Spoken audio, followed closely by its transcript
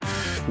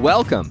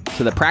Welcome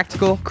to the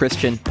Practical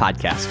Christian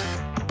Podcast.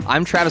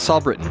 I'm Travis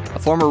Albritton, a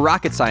former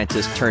rocket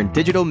scientist turned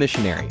digital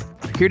missionary,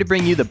 here to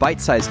bring you the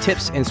bite-sized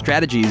tips and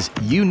strategies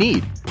you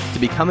need to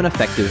become an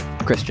effective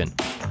Christian.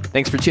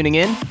 Thanks for tuning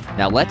in.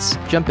 Now let's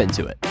jump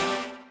into it.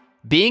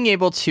 Being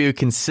able to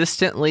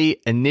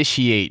consistently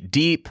initiate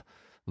deep,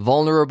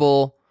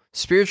 vulnerable,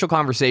 spiritual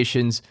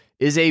conversations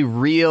is a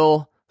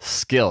real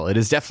skill. It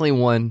is definitely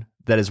one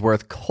that is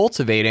worth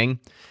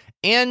cultivating.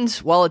 And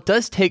while it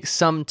does take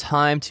some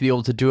time to be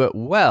able to do it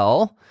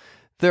well,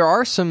 there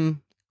are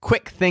some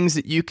quick things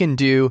that you can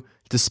do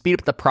to speed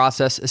up the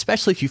process,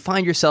 especially if you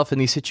find yourself in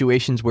these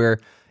situations where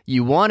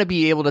you want to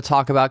be able to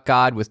talk about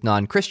God with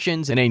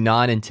non-Christians in a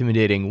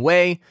non-intimidating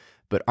way,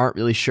 but aren't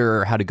really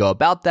sure how to go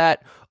about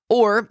that.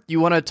 Or you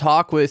want to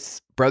talk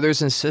with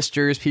brothers and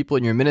sisters, people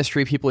in your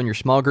ministry, people in your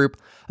small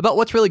group, about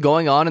what's really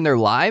going on in their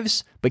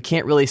lives, but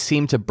can't really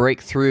seem to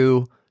break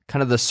through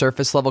kind of the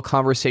surface level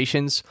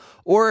conversations.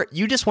 Or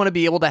you just want to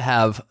be able to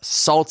have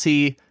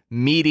salty,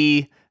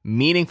 meaty,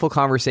 meaningful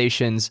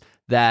conversations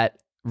that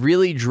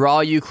really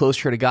draw you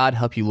closer to God,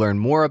 help you learn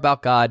more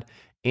about God,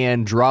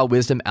 and draw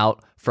wisdom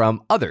out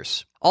from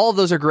others. All of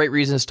those are great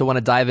reasons to want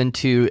to dive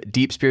into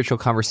deep spiritual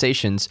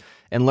conversations,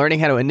 and learning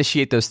how to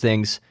initiate those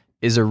things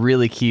is a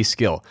really key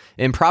skill.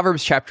 In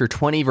Proverbs chapter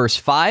 20, verse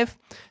 5,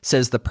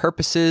 says, "The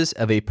purposes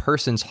of a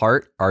person's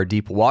heart are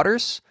deep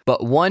waters,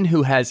 but one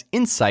who has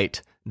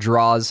insight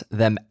draws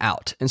them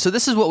out." And so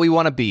this is what we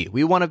want to be.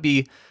 We want to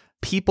be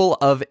people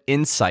of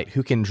insight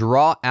who can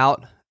draw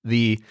out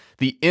the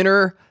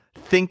inner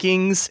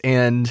thinkings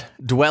and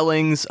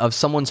dwellings of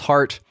someone's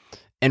heart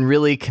and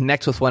really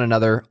connect with one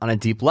another on a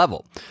deep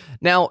level.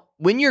 Now,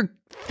 when you're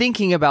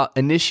thinking about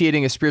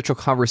initiating a spiritual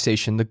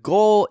conversation, the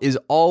goal is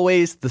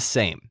always the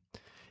same.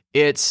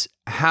 It's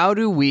how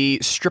do we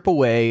strip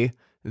away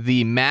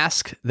the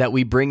mask that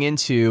we bring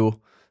into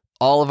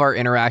all of our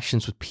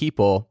interactions with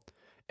people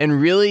and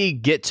really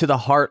get to the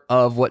heart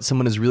of what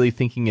someone is really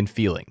thinking and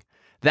feeling.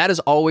 That is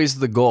always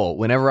the goal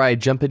whenever I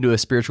jump into a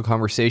spiritual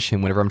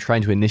conversation, whenever I'm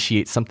trying to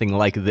initiate something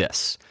like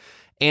this.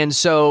 And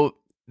so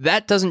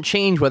that doesn't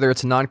change whether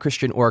it's a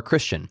non-Christian or a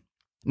Christian.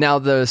 Now,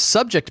 the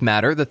subject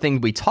matter, the thing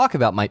we talk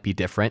about might be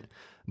different,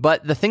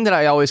 but the thing that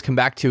I always come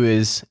back to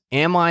is,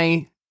 am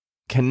I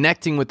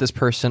connecting with this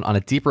person on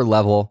a deeper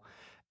level?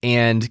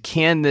 And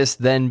can this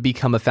then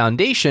become a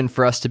foundation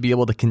for us to be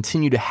able to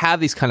continue to have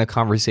these kind of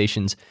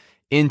conversations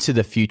into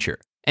the future?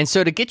 And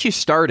so to get you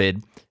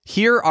started,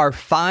 here are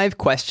 5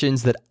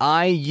 questions that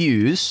I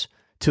use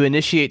to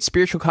initiate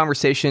spiritual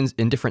conversations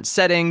in different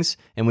settings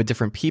and with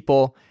different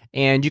people.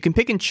 And you can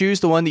pick and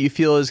choose the one that you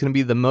feel is going to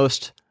be the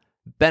most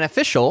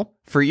beneficial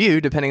for you,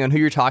 depending on who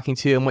you're talking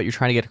to and what you're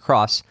trying to get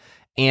across,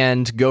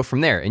 and go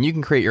from there. And you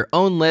can create your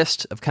own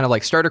list of kind of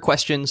like starter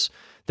questions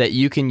that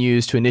you can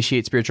use to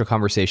initiate spiritual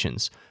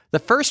conversations. The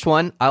first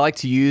one I like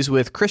to use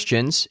with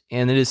Christians,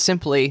 and it is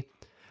simply,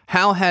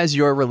 how has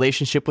your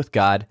relationship with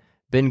God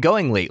been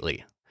going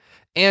lately?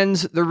 And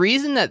the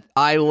reason that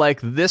I like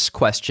this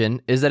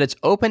question is that it's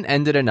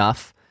open-ended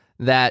enough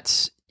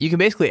that you can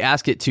basically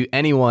ask it to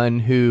anyone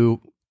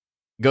who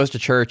goes to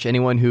church,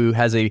 anyone who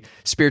has a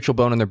spiritual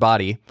bone in their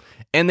body,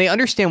 and they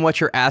understand what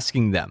you're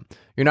asking them.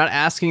 You're not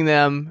asking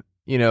them,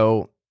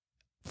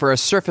 for a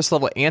surface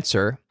level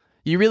answer.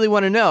 You really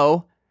want to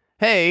know,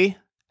 hey,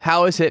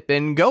 how has it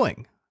been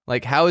going?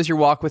 Like, how has your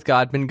walk with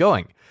God been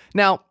going?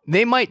 Now,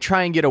 they might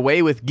try and get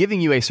away with giving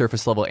you a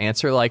surface level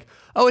answer like,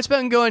 oh, it's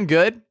been going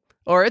good,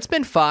 or it's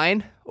been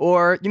fine,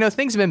 or,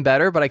 things have been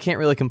better, but I can't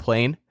really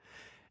complain.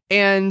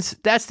 And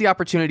that's the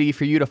opportunity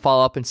for you to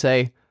follow up and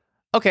say,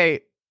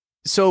 okay,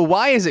 so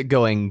why is it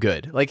going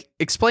good? Like,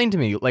 explain to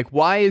me,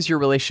 why is your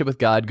relationship with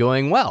God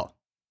going well?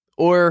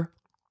 Or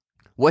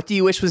what do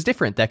you wish was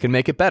different that could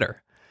make it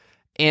better?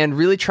 And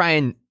really try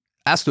and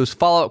ask those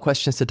follow-up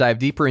questions to dive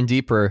deeper and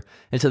deeper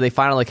until they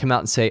finally come out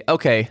and say,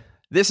 okay,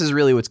 this is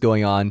really what's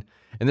going on,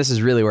 and this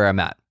is really where I'm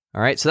at.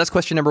 All right, so that's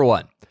question number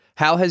 1.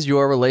 How has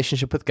your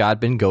relationship with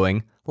God been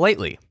going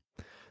lately?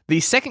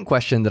 The second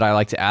question that I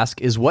like to ask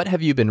is, what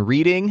have you been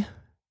reading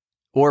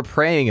or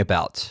praying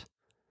about?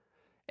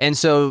 And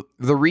so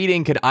the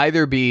reading could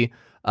either be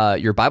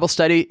your Bible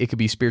study, it could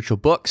be spiritual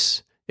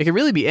books, it could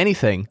really be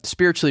anything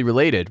spiritually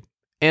related.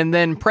 And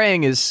then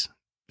praying is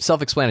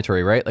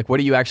self-explanatory, right? Like, what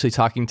are you actually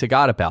talking to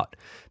God about?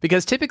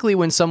 Because typically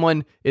when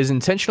someone is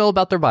intentional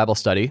about their Bible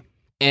study,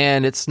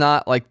 and it's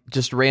not like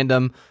just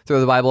random,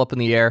 throw the Bible up in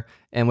the air,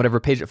 and whatever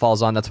page it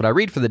falls on, that's what I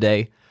read for the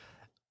day,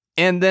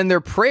 and then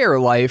their prayer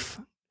life,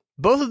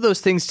 both of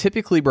those things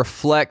typically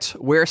reflect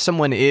where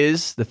someone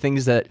is, the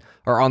things that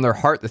are on their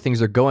heart, the things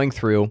they're going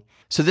through.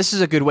 So this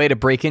is a good way to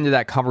break into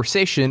that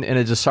conversation in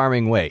a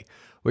disarming way,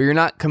 where you're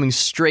not coming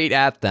straight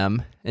at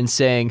them and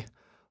saying,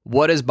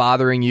 what is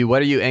bothering you?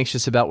 What are you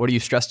anxious about? What are you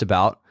stressed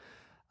about?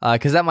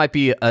 Because that might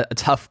be a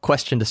tough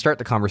question to start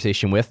the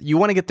conversation with. You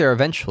want to get there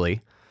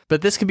eventually,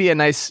 but this could be a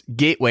nice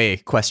gateway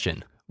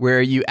question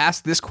where you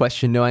ask this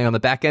question knowing on the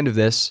back end of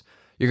this,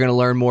 you're going to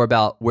learn more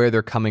about where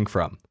they're coming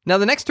from. Now,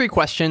 the next 3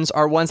 questions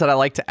are ones that I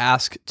like to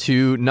ask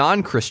to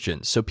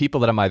non-Christians, so people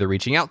that I'm either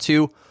reaching out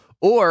to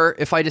Or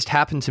if I just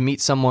happen to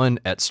meet someone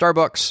at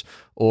Starbucks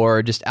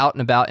or just out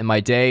and about in my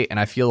day and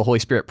I feel the Holy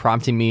Spirit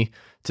prompting me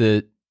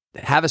to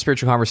have a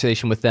spiritual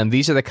conversation with them,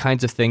 these are the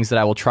kinds of things that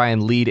I will try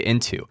and lead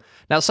into.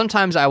 Now,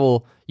 sometimes I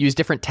will use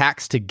different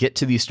tacks to get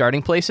to these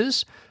starting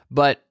places,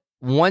 but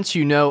once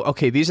you know,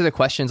 okay, these are the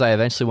questions I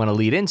eventually want to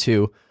lead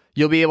into,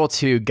 you'll be able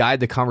to guide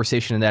the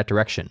conversation in that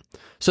direction.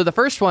 So the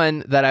first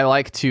one that I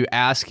like to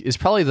ask is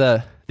probably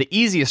the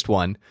easiest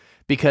one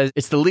because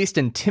it's the least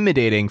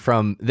intimidating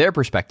from their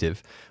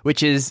perspective,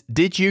 which is,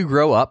 did you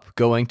grow up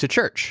going to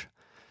church?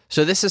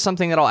 So this is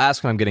something that I'll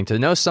ask when I'm getting to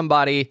know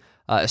somebody,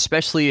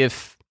 especially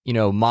if,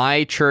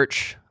 my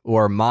church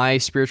or my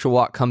spiritual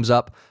walk comes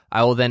up.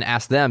 I will then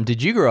ask them,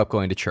 did you grow up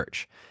going to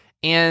church?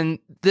 And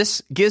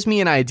this gives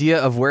me an idea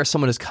of where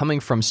someone is coming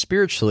from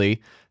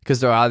spiritually, because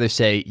they'll either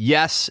say,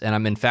 yes, and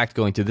I'm in fact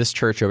going to this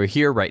church over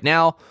here right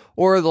now,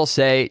 or they'll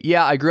say,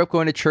 yeah, I grew up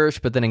going to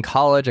church, but then in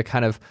college I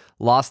kind of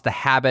lost the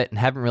habit and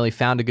haven't really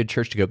found a good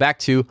church to go back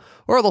to.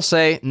 Or they'll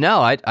say,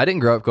 no, I didn't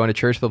grow up going to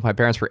church, but my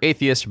parents were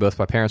atheists, or both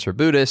my parents were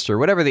Buddhists, or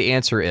whatever the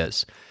answer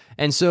is.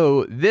 And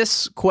so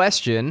this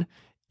question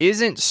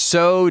isn't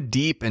so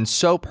deep and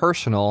so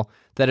personal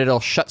that it'll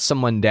shut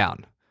someone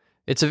down.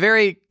 It's a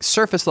very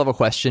surface level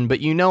question,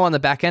 but on the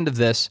back end of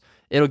this,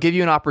 it'll give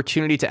you an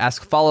opportunity to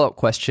ask follow-up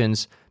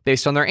questions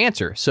based on their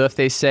answer. So if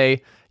they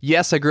say,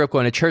 yes, I grew up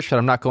going to church, but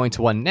I'm not going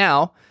to one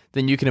now,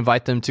 then you can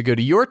invite them to go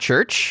to your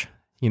church.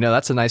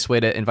 That's a nice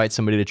way to invite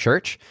somebody to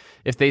church.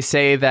 If they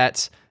say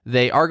that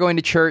they are going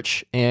to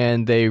church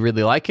and they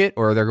really like it,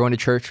 or they're going to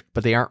church,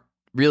 but they aren't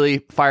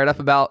really fired up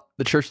about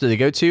the church that they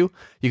go to,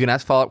 you can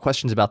ask follow-up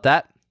questions about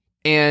that.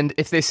 And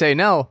if they say,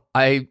 no,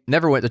 I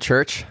never went to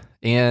church,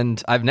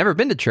 and I've never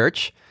been to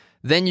church,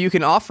 then you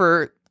can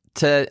offer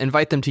to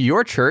invite them to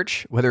your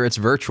church, whether it's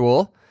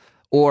virtual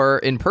or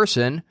in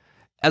person,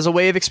 as a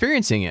way of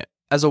experiencing it,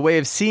 as a way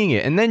of seeing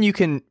it. And then you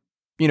can,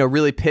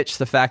 really pitch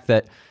the fact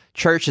that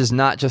church is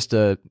not just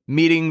a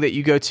meeting that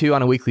you go to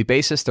on a weekly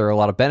basis. There are a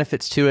lot of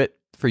benefits to it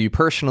for you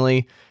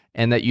personally,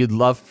 and that you'd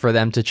love for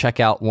them to check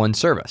out one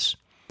service.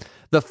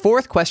 The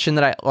fourth question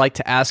that I like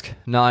to ask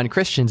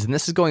non-Christians, and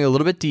this is going a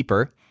little bit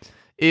deeper,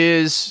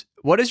 is,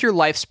 what is your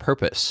life's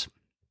purpose?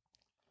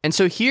 And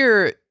so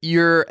here,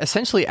 you're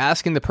essentially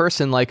asking the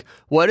person,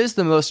 what is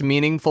the most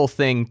meaningful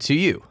thing to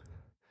you?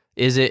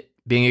 Is it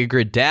being a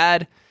good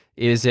dad?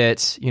 Is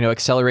it,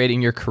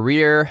 accelerating your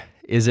career?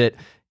 Is it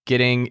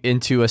getting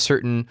into a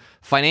certain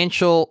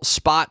financial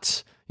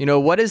spot?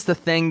 What is the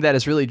thing that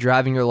is really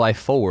driving your life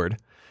forward?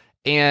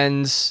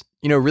 And,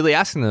 really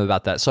asking them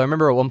about that. So I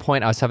remember at one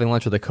point I was having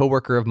lunch with a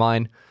coworker of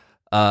mine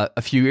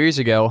a few years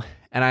ago,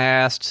 and I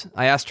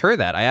asked her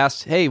that. I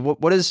asked, hey,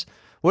 what is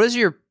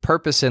your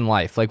purpose in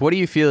life? What do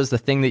you feel is the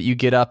thing that you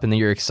get up and that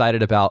you're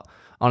excited about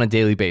on a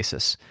daily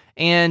basis?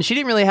 And she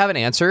didn't really have an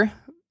answer.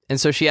 And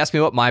so she asked me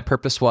what my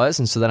purpose was.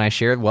 And so then I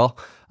shared, well,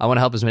 I want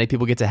to help as many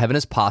people get to heaven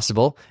as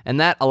possible.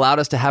 And that allowed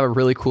us to have a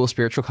really cool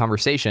spiritual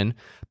conversation.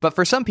 But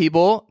for some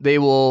people, they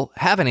will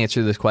have an answer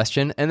to this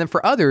question. And then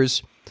for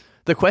others,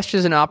 the question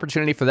is an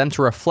opportunity for them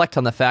to reflect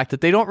on the fact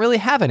that they don't really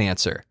have an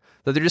answer,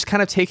 that they're just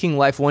kind of taking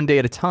life one day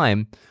at a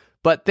time.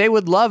 But they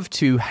would love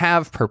to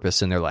have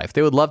purpose in their life.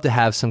 They would love to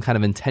have some kind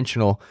of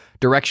intentional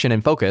direction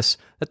and focus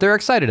that they're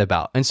excited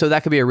about. And so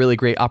that could be a really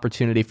great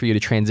opportunity for you to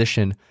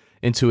transition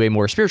into a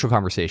more spiritual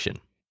conversation.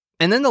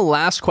 And then the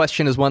last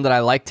question is one that I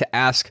like to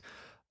ask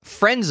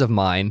friends of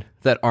mine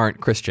that aren't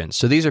Christians.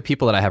 So these are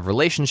people that I have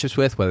relationships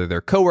with, whether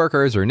they're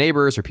coworkers or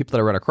neighbors or people that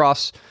I run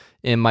across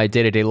in my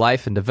day-to-day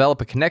life and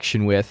develop a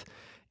connection with.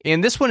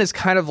 And this one is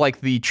kind of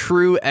like the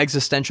true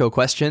existential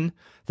question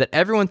that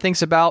everyone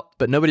thinks about,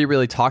 but nobody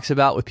really talks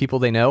about with people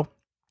they know.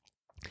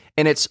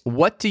 And it's,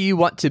 what do you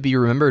want to be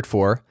remembered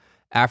for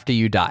after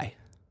you die?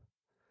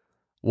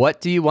 What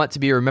do you want to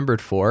be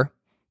remembered for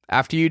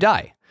after you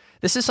die?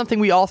 This is something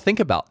we all think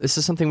about. This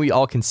is something we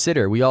all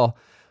consider. We all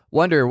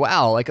wonder,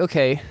 wow,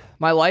 okay,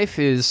 my life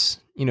is,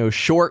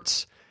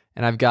 short,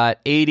 and I've got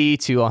 80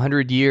 to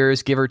 100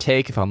 years, give or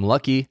take, if I'm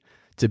lucky,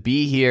 to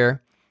be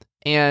here.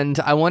 And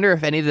I wonder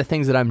if any of the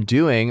things that I'm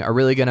doing are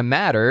really going to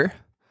matter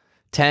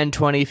 10,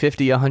 20,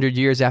 50, 100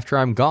 years after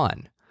I'm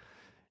gone.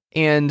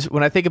 And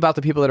when I think about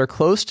the people that are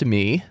close to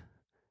me,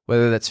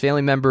 whether that's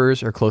family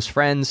members or close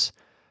friends,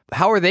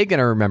 how are they going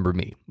to remember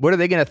me? What are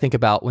they going to think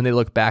about when they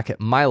look back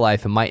at my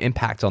life and my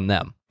impact on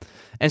them?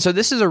 And so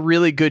this is a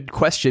really good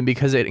question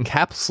because it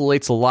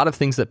encapsulates a lot of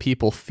things that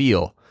people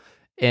feel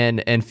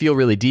and feel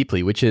really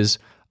deeply, which is,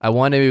 I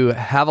want to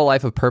have a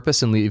life of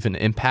purpose and leave an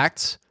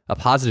impact, a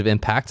positive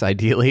impact,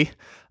 ideally.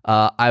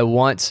 I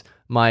want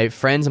my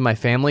friends and my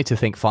family to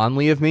think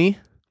fondly of me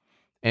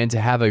and to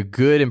have a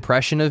good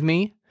impression of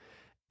me.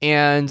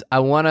 And I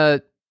want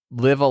to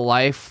live a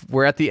life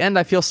where at the end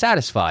I feel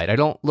satisfied. I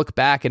don't look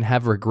back and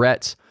have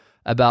regrets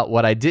about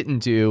what I didn't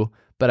do,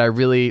 but I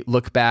really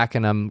look back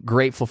and I'm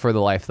grateful for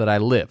the life that I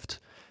lived.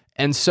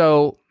 And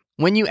so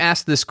when you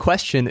ask this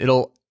question,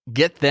 it'll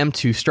get them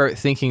to start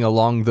thinking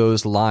along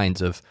those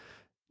lines of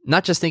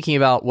not just thinking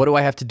about what do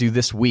I have to do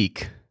this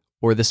week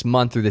or this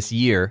month or this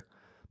year,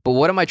 but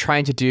what am I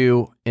trying to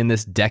do in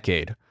this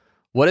decade?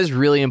 What is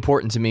really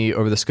important to me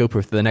over the scope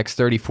of the next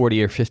 30,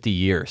 40, or 50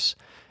 years?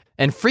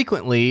 And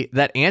frequently,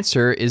 that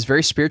answer is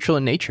very spiritual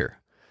in nature.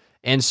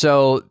 And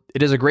so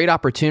it is a great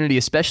opportunity,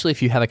 especially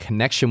if you have a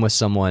connection with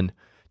someone,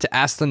 to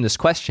ask them this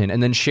question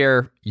and then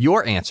share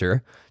your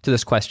answer to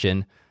this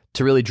question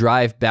to really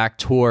drive back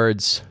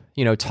towards,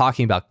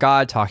 talking about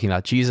God, talking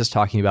about Jesus,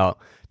 talking about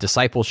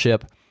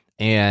discipleship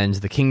and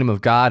the kingdom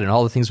of God and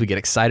all the things we get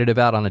excited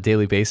about on a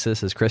daily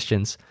basis as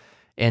Christians,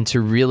 and to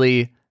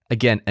really,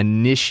 again,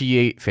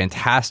 initiate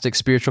fantastic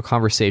spiritual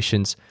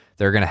conversations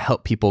that are going to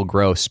help people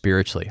grow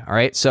spiritually. All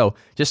right. So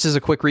just as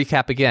a quick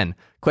recap again,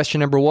 question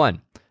number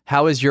 1,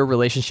 how has your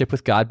relationship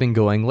with God been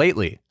going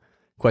lately?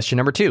 Question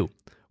number 2,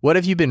 what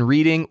have you been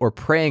reading or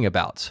praying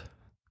about?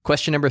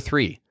 Question number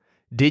 3,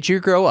 did you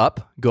grow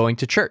up going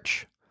to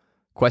church?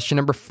 Question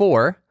number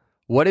 4,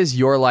 what is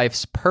your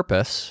life's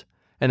purpose?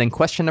 And then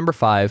question number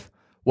 5,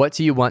 what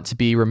do you want to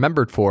be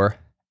remembered for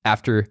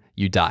after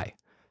you die?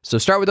 So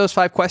start with those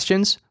 5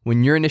 questions.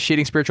 When you're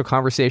initiating spiritual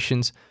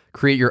conversations,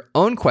 create your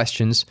own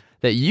questions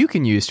that you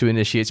can use to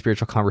initiate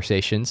spiritual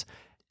conversations,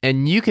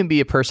 and you can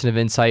be a person of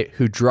insight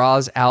who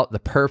draws out the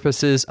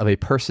purposes of a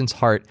person's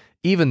heart,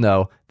 even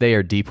though they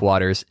are deep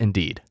waters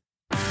indeed.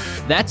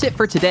 That's it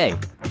for today.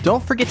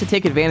 Don't forget to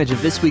take advantage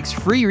of this week's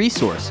free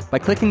resource by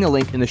clicking the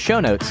link in the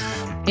show notes,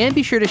 and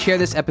be sure to share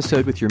this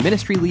episode with your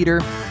ministry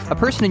leader, a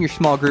person in your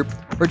small group,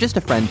 or just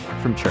a friend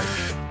from church.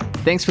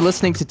 Thanks for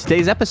listening to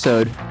today's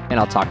episode, and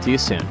I'll talk to you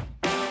soon.